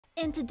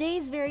In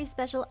today's very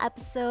special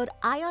episode,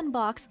 I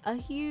unbox a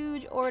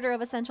huge order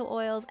of essential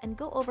oils and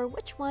go over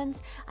which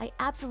ones I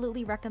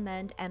absolutely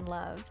recommend and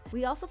love.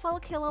 We also follow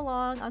Cale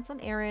along on some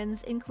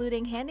errands,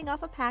 including handing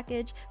off a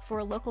package for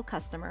a local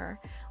customer.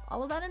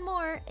 All of that and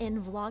more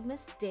in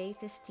Vlogmas Day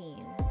 15.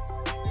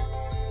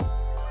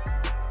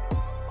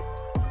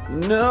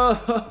 No!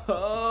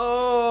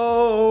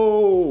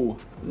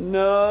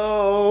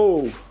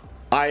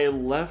 I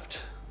left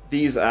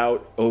these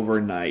out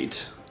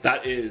overnight.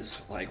 That is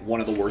like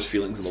one of the worst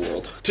feelings in the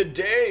world.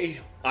 Today,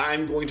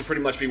 I'm going to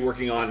pretty much be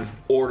working on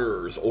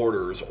orders.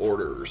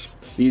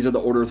 These are the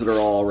orders that are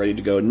all ready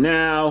to go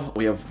now.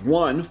 We have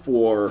one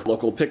for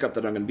local pickup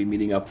that I'm gonna be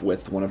meeting up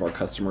with one of our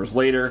customers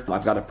later.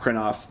 I've got to print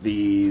off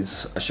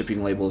these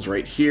shipping labels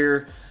right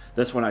here.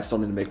 This one I still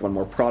need to make one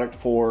more product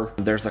for.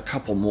 There's a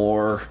couple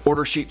more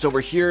order sheets over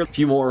here, a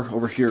few more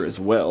over here as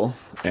well,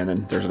 and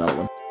then there's another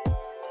one.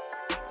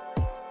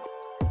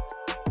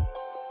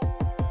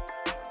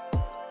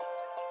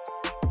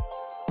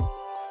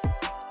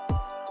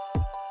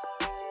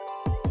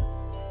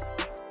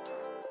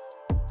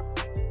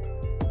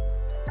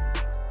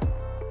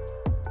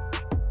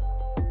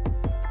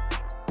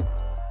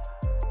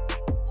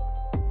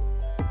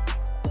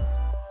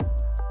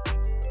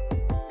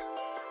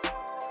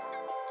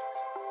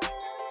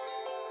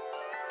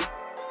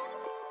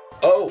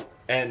 Oh,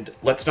 and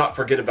let's not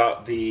forget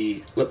about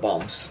the lip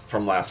balms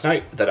from last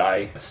night that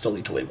I still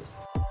need to label.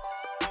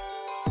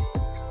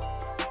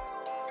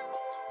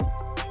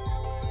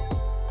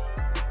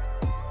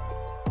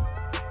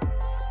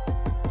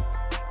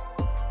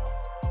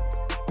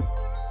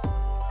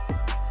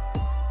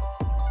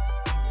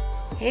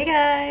 Hey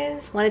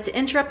guys! Wanted to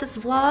interrupt this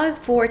vlog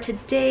for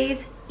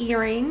today's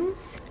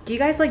earrings. Do you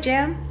guys like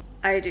jam?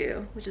 I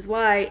do, which is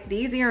why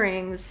these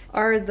earrings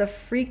are the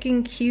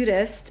freaking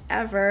cutest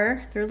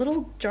ever. They're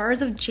little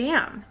jars of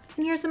jam.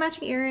 And here's the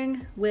matching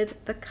earring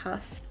with the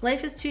cuff.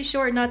 Life is too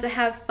short not to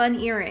have fun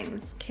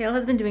earrings. Cale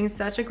has been doing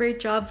such a great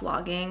job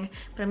vlogging,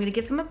 but I'm gonna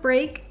give him a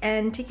break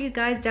and take you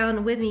guys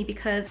down with me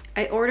because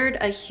I ordered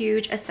a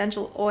huge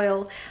essential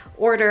oil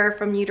order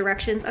from New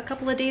Directions a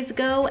couple of days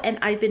ago, and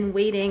I've been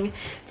waiting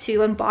to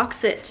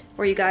unbox it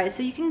for you guys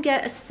so you can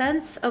get a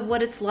sense of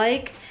what it's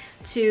like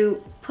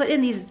to put in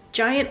these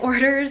giant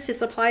orders to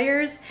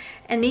suppliers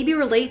and maybe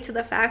relate to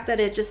the fact that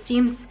it just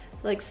seems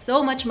like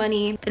so much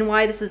money and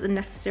why this is a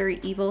necessary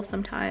evil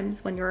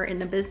sometimes when you're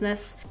in a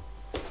business.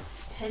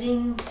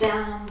 Heading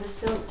down the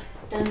soap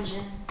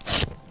dungeon.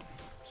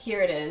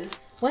 Here it is.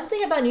 One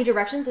thing about New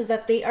Directions is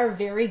that they are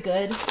very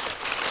good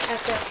at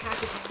their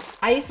packaging.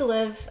 I used to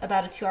live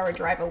about a 2-hour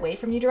drive away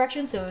from New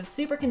Directions, so it was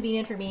super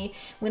convenient for me.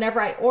 Whenever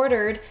I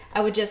ordered,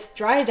 I would just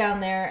drive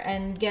down there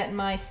and get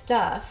my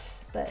stuff.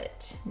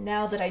 But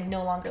now that I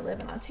no longer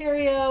live in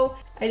Ontario,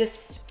 I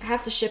just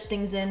have to ship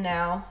things in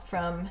now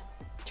from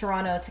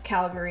Toronto to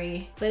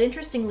Calgary. But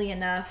interestingly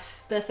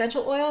enough, the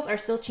essential oils are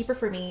still cheaper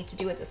for me to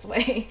do it this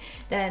way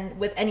than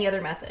with any other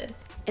method.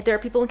 If there are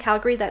people in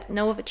Calgary that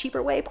know of a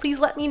cheaper way, please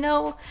let me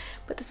know.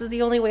 But this is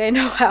the only way I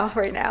know how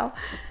right now.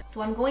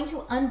 So I'm going to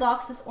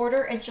unbox this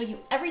order and show you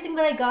everything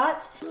that I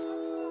got.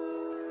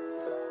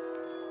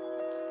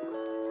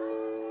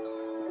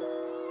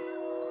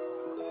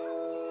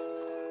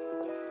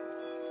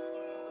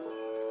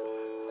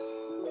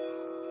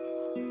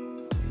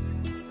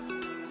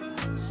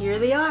 Here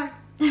they are.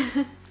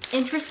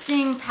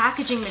 Interesting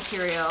packaging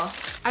material.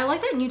 I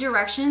like that New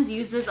Directions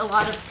uses a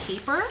lot of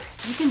paper.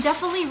 You can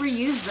definitely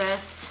reuse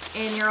this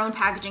in your own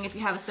packaging if you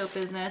have a soap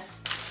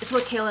business. It's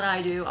what Cale and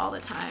I do all the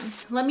time.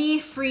 Let me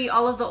free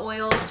all of the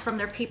oils from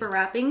their paper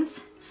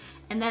wrappings,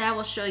 and then I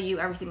will show you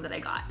everything that I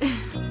got.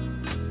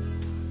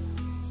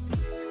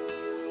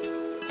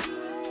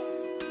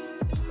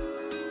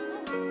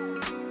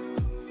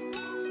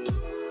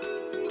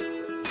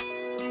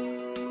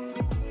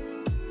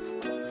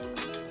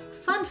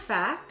 Fun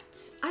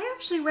fact, I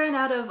actually ran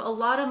out of a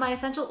lot of my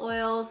essential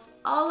oils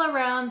all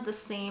around the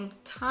same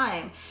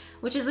time,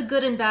 which is a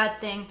good and bad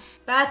thing.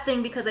 Bad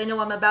thing because I know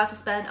I'm about to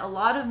spend a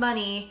lot of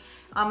money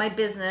on my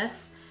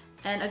business,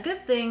 and a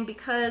good thing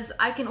because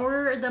I can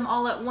order them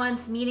all at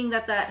once, meaning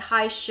that that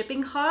high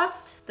shipping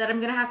cost that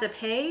I'm gonna have to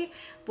pay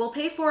will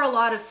pay for a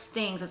lot of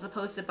things as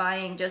opposed to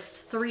buying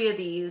just 3 of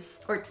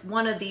these or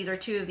 1 of these or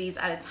 2 of these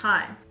at a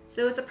time.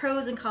 So it's a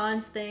pros and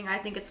cons thing. I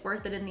think it's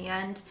worth it in the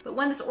end. But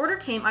when this order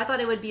came, I thought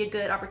it would be a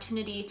good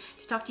opportunity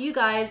to talk to you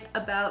guys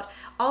about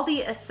all the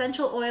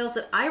essential oils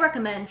that I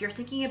recommend if you're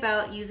thinking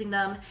about using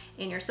them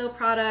in your soap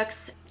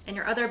products and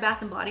your other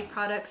bath and body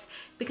products,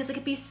 because it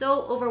could be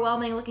so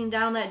overwhelming looking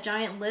down that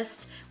giant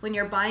list when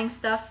you're buying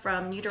stuff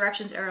from New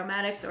Directions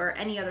Aromatics or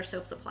any other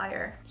soap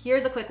supplier.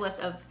 Here's a quick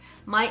list of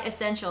my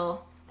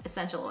essential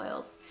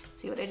oils.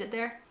 See what I did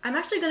there? I'm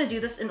actually gonna do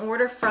this in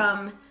order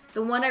from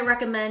the one I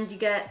recommend you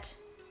get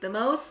the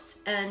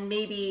most and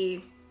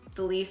maybe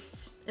the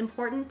least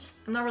important.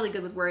 I'm not really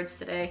good with words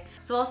today.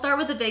 So I'll start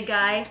with the big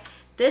guy.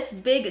 This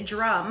big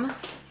drum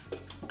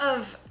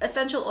of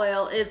essential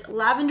oil is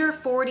Lavender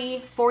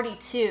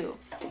 4042.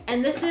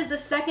 And this is the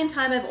second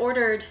time I've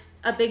ordered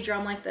a big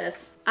drum like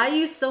this. I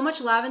use so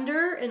much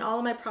lavender in all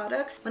of my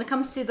products. When it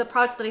comes to the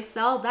products that I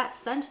sell, that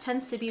scent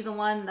tends to be the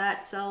one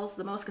that sells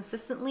the most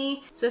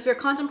consistently. So if you're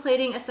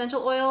contemplating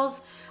essential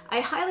oils, I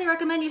highly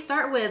recommend you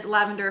start with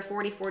Lavender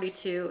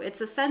 4042.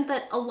 It's a scent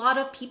that a lot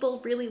of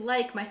people really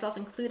like, myself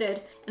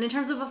included. And in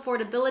terms of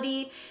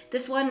affordability,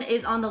 this one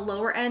is on the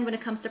lower end when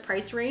it comes to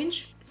price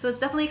range. So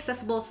it's definitely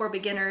accessible for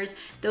beginners,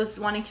 those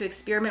wanting to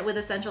experiment with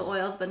essential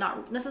oils, but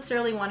not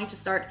necessarily wanting to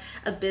start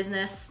a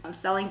business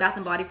selling bath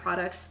and body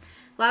products.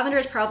 Lavender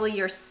is probably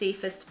your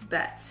safest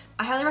bet.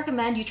 I highly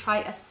recommend you try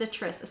a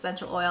citrus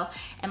essential oil,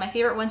 and my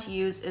favorite one to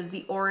use is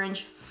the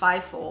Orange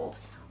Fivefold.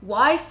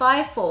 Why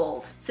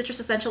fivefold? Citrus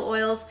essential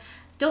oils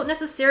don't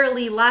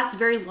necessarily last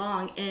very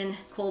long in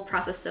cold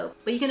processed soap,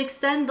 but you can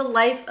extend the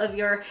life of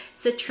your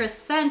citrus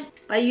scent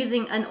by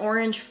using an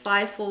orange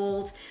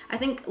fivefold. I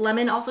think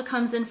lemon also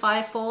comes in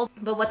fivefold,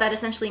 but what that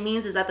essentially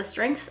means is that the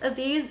strength of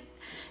these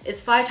is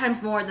 5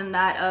 times more than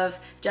that of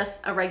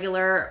just a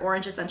regular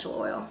orange essential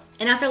oil.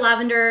 And after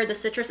lavender, the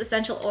citrus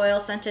essential oil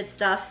scented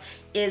stuff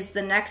is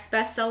the next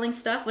best-selling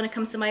stuff when it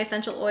comes to my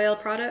essential oil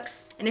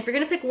products. And if you're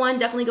gonna pick one,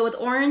 definitely go with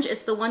orange.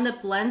 It's the one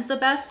that blends the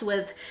best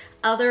with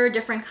other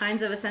different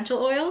kinds of essential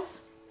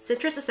oils.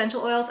 Citrus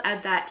essential oils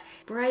add that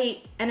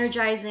bright,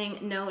 energizing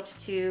note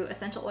to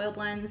essential oil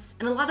blends.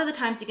 And a lot of the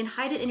times you can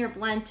hide it in your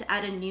blend to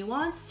add a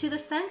nuance to the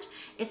scent.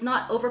 It's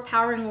not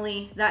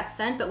overpoweringly that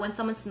scent, but when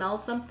someone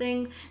smells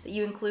something that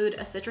you include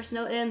a citrus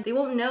note in, they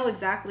won't know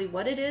exactly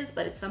what it is,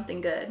 but it's something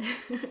good.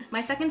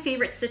 My second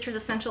favorite citrus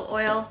essential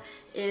oil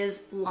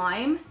is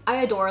lime.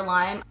 I adore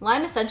lime.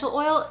 Lime essential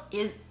oil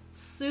is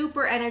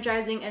super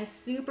energizing and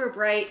super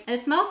bright, and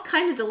it smells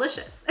kind of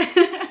delicious.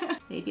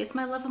 Maybe it's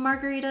my love of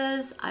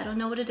margaritas. I don't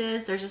know what it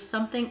is. There's just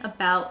something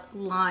about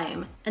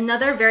lime.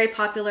 Another very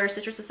popular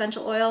citrus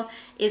essential oil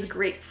is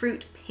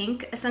grapefruit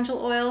pink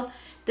essential oil.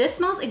 This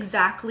smells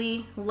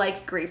exactly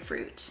like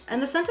grapefruit.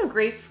 And the scent of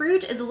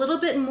grapefruit is a little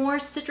bit more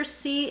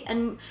citrusy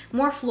and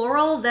more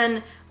floral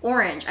than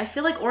orange. I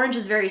feel like orange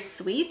is very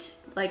sweet,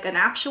 like an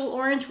actual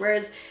orange,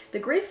 whereas the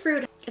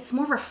grapefruit, it's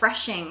more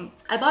refreshing.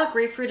 I bought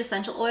grapefruit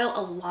essential oil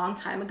a long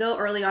time ago,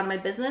 early on in my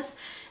business,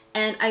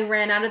 and I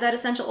ran out of that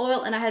essential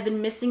oil and I have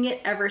been missing it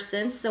ever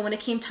since. So when it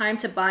came time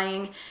to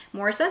buying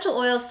more essential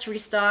oils to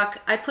restock,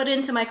 I put it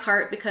into my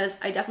cart because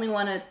I definitely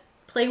want to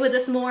play with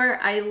this more.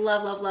 I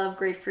love, love, love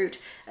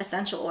grapefruit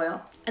essential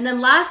oil. And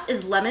then last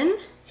is lemon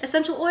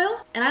essential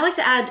oil. And I like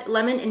to add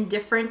lemon in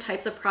different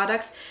types of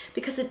products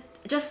because it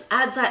just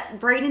adds that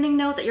brightening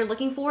note that you're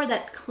looking for,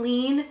 that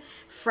clean,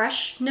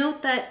 fresh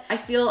note that I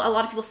feel a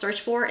lot of people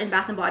search for in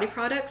bath and body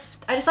products.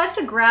 I decided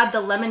to grab the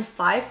lemon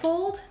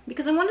fivefold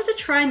because I wanted to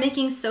try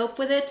making soap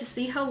with it to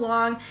see how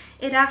long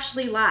it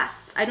actually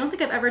lasts. I don't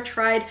think I've ever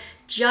tried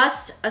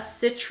just a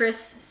citrus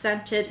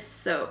scented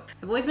soap.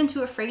 I've always been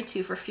too afraid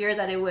to, for fear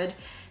that it would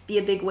be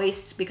a big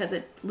waste because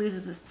it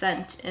loses its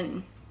scent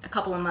in a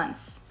couple of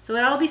months. So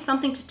that'll be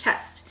something to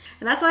test.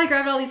 And that's why I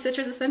grabbed all these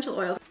citrus essential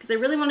oils, because I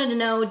really wanted to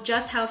know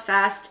just how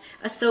fast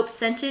a soap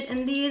scented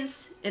in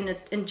these,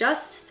 in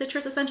just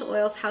citrus essential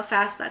oils, how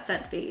fast that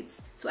scent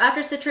fades. So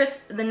after citrus,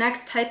 the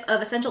next type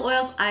of essential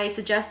oils I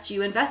suggest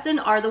you invest in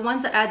are the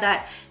ones that add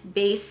that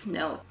base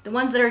note, the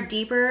ones that are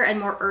deeper and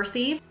more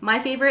earthy. My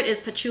favorite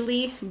is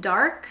Patchouli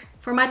Dark.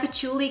 For my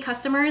patchouli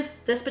customers,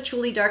 this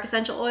patchouli dark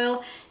essential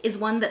oil is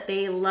one that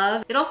they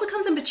love. It also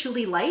comes in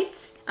patchouli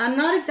light. I'm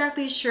not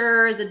exactly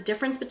sure the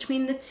difference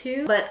between the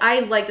two, but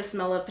I like the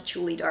smell of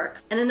patchouli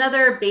dark. And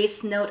another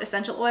base note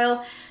essential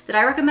oil that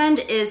I recommend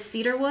is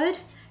cedarwood.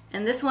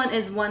 And this one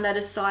is one that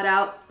is sought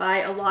out by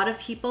a lot of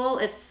people.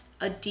 It's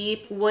a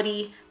deep,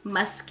 woody,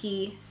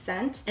 musky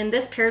scent. And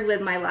this paired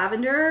with my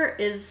lavender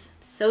is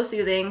so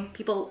soothing.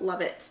 People love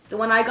it. The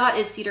one I got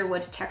is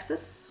Cedarwood,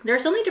 Texas. There are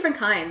so many different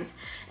kinds.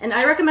 And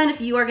I recommend if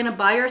you are gonna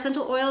buy your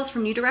essential oils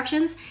from New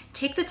Directions,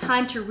 take the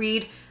time to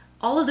read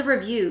all of the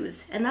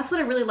reviews. And that's what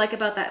I really like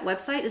about that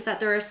website, is that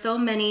there are so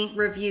many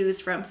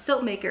reviews from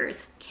soap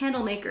makers,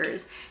 candle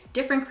makers,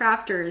 different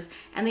crafters,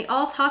 and they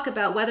all talk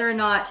about whether or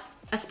not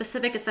a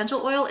specific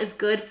essential oil is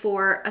good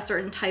for a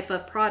certain type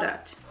of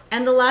product.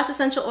 And the last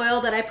essential oil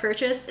that I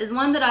purchased is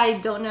one that I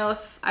don't know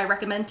if I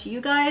recommend to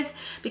you guys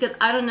because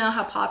I don't know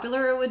how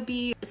popular it would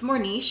be. It's more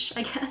niche,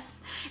 I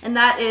guess. And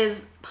that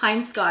is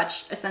pine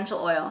scotch essential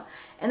oil.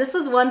 And this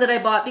was one that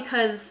I bought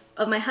because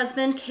of my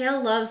husband.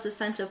 Cale loves the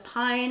scent of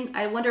pine.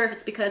 I wonder if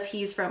it's because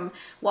he's from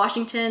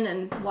Washington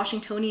and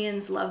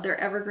Washingtonians love their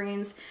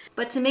evergreens.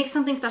 But to make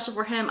something special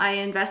for him, I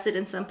invested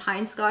in some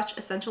pine scotch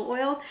essential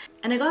oil.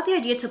 And I got the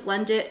idea to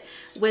blend it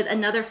with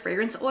another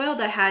fragrance oil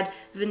that had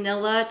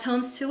vanilla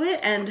tones to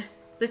it. And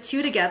the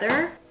two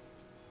together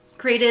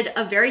created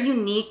a very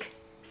unique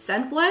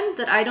scent blend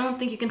that I don't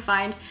think you can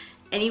find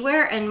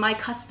anywhere. And my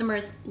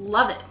customers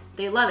love it.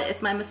 They love it.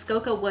 It's my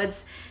Muskoka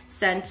Woods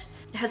scent.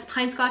 It has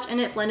pine scotch in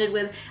it blended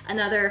with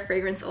another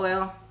fragrance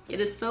oil. It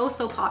is so,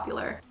 so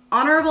popular.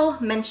 Honorable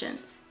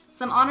mentions.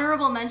 Some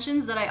honorable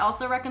mentions that I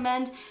also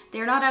recommend.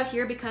 They're not out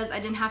here because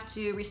I didn't have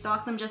to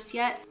restock them just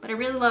yet, but I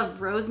really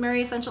love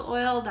rosemary essential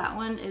oil. That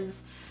one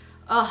is,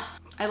 oh,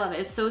 I love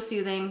it. It's so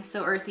soothing,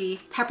 so earthy.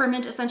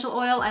 Peppermint essential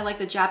oil. I like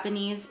the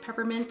Japanese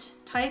peppermint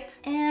type,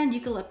 and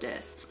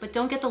eucalyptus. But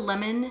don't get the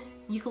lemon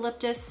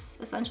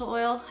eucalyptus essential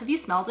oil. Have you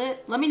smelled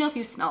it? Let me know if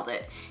you smelled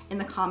it in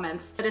the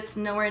comments. But it's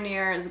nowhere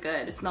near as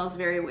good. It smells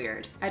very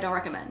weird. I don't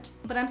recommend.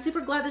 But I'm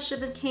super glad this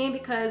shipment came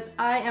because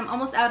I am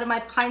almost out of my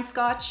pine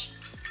scotch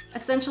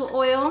essential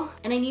oil,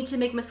 and I need to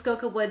make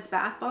Muskoka Woods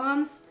bath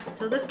bombs.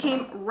 So this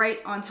came right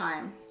on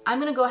time. I'm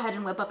gonna go ahead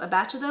and whip up a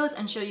batch of those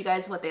and show you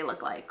guys what they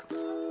look like.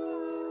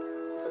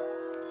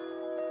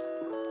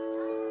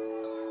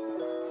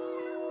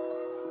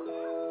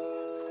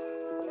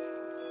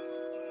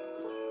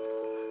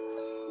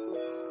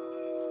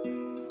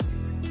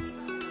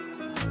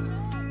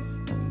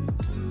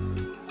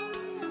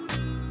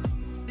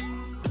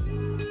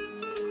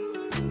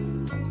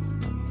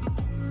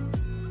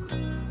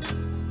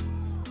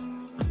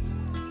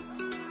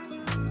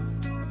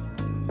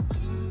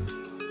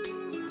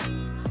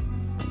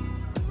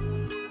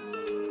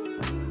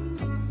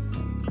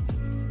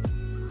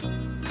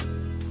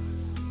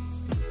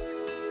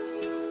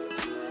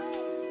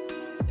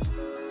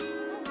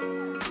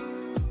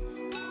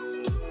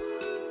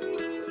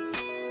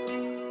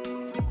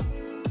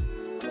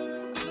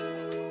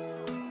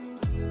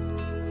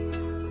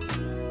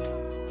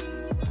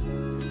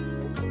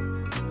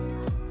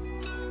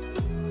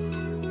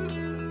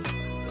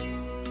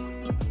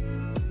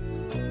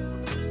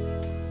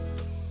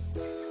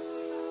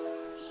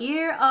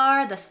 Here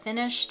are the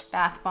finished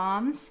bath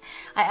bombs.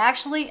 I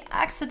actually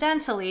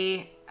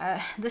accidentally,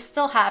 this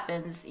still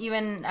happens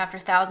even after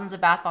thousands of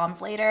bath bombs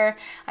later,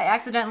 I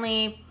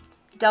accidentally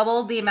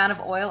doubled the amount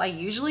of oil I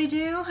usually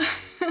do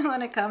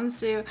when it comes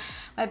to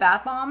my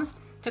bath bombs.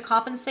 To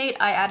compensate,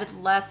 I added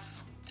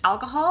less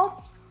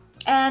alcohol,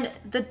 and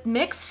the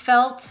mix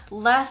felt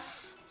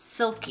less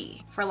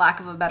silky, for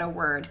lack of a better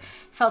word.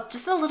 Felt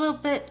just a little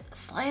bit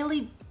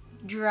slightly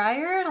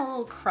drier and a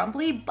little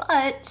crumbly,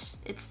 but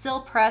it's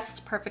still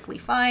pressed perfectly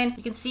fine.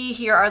 You can see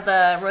here are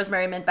the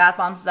rosemary mint bath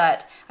bombs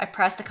that I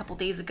pressed a couple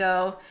days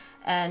ago,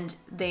 and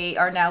they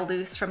are now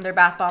loose from their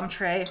bath bomb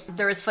tray.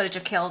 There is footage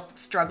of Cale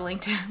struggling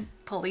to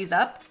pull these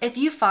up. If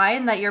you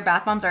find that your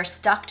bath bombs are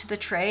stuck to the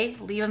tray,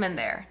 leave them in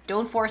there.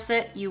 Don't force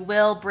it, you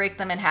will break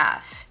them in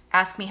half.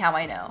 Ask me how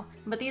I know.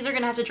 But these are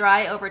gonna have to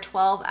dry over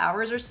 12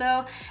 hours or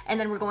so, and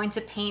then we're going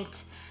to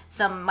paint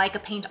some mica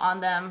paint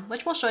on them,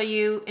 which we'll show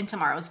you in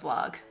tomorrow's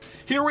vlog.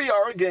 Here we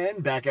are again,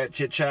 back at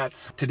Chit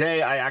Chats.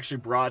 Today I actually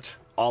brought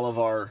all of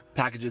our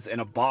packages in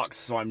a box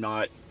so I'm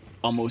not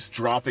almost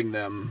dropping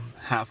them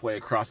halfway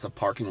across the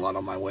parking lot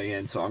on my way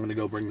in, so I'm gonna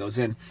go bring those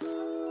in.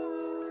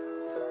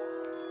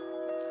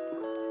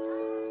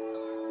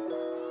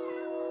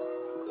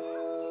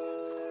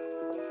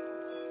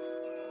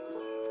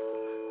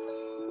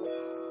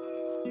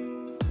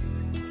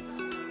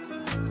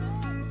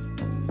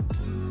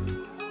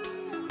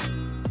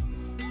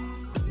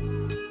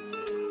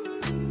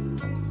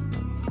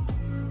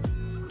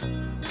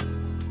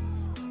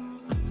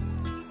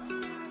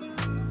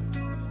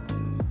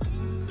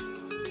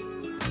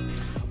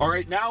 All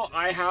right, now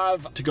I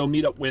have to go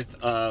meet up with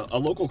a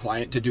local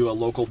client to do a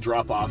local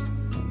drop-off.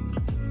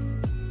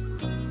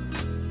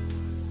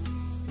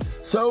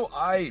 So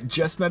I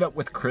just met up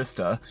with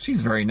Krista.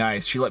 She's very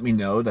nice. She let me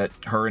know that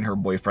her and her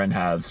boyfriend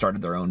have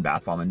started their own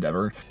bath bomb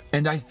endeavor.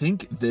 And I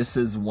think this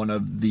is one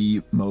of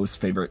the most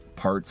favorite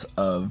parts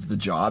of the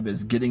job,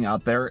 is getting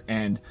out there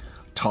and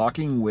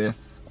talking with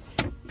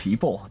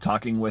people,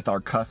 talking with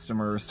our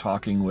customers,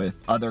 talking with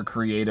other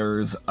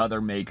creators, other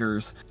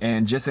makers,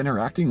 and just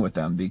interacting with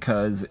them,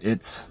 because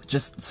it's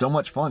just so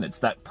much fun. It's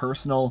that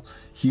personal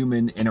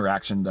human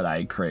interaction that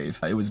I crave.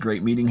 It was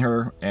great meeting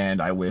her,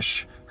 and I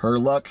wish her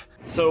luck.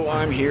 So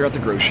I'm here at the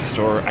grocery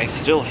store. I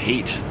still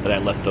hate that I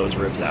left those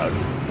ribs out,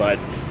 but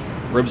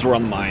ribs were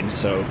on the mind,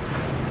 so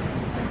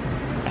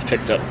I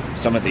picked up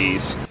some of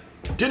these.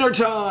 Dinner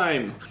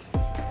time!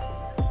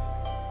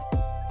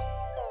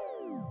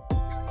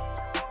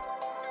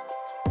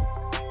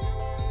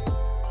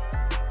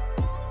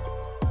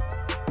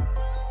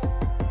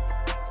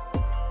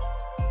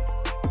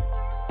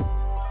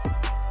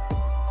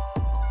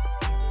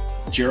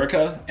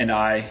 Jerica and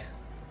I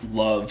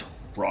love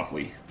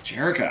broccoli.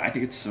 Jerica, I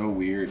think it's so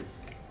weird,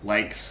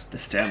 likes the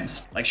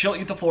stems. Like, she'll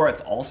eat the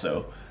florets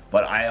also,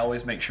 but I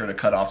always make sure to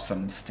cut off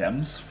some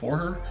stems for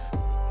her.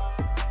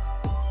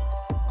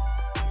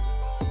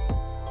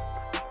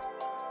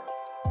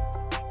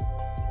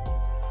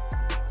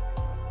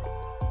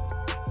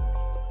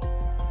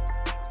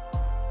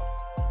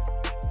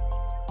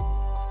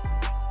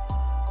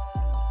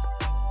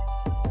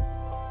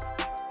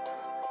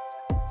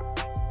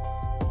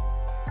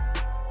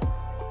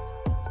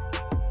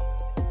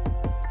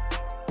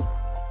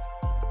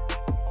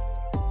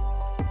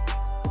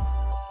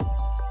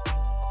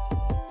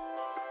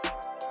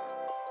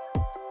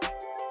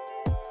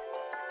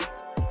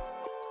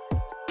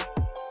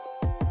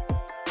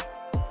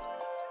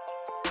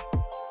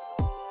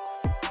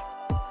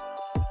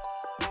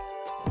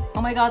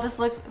 Oh my god, this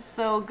looks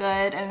so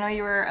good. I know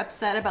you were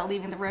upset about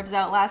leaving the ribs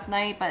out last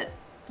night, but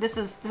this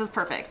is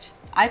perfect.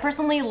 I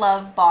personally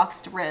love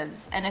boxed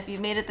ribs, and if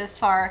you've made it this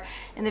far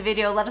in the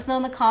video, let us know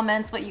in the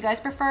comments what you guys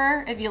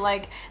prefer. If you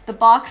like the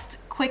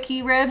boxed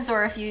quickie ribs,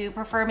 or if you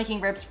prefer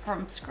making ribs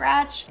from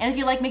scratch. And if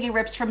you like making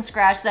ribs from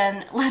scratch,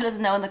 then let us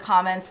know in the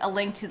comments a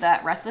link to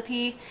that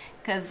recipe,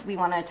 because we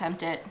want to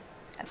attempt it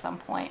at some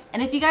point.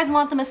 And if you guys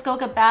want the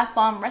Muskoka bath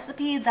bomb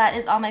recipe, that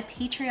is on my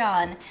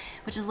Patreon,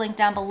 which is linked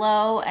down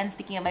below. And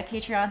speaking of my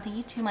Patreon, thank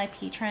you to my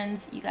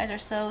patrons. You guys are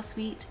so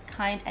sweet,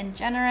 kind, and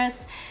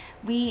generous.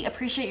 We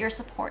appreciate your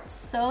support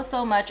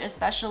so much,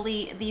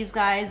 especially these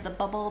guys, the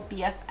Bubble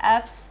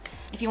BFFs.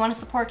 If you want to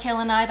support Cale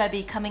and I by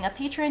becoming a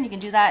patron, you can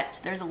do that.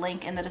 There's a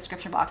link in the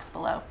description box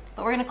below.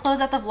 But we're gonna close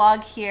out the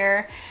vlog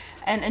here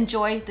and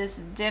enjoy this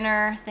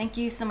dinner. Thank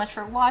you so much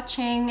for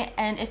watching.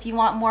 And if you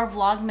want more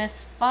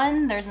vlogmas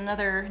fun, there's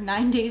another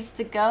 9 days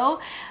to go.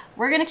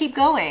 We're gonna keep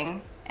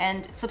going,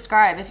 and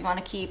subscribe if you want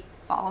to keep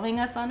following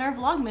us on our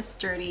vlogmas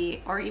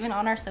journey, or even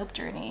on our soap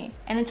journey.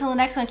 And until the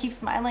next one, keep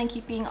smiling,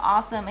 keep being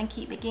awesome, and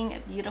keep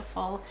making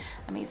beautiful,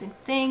 amazing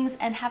things,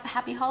 and have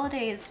happy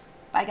holidays.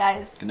 Bye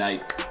guys. Good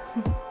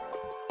night.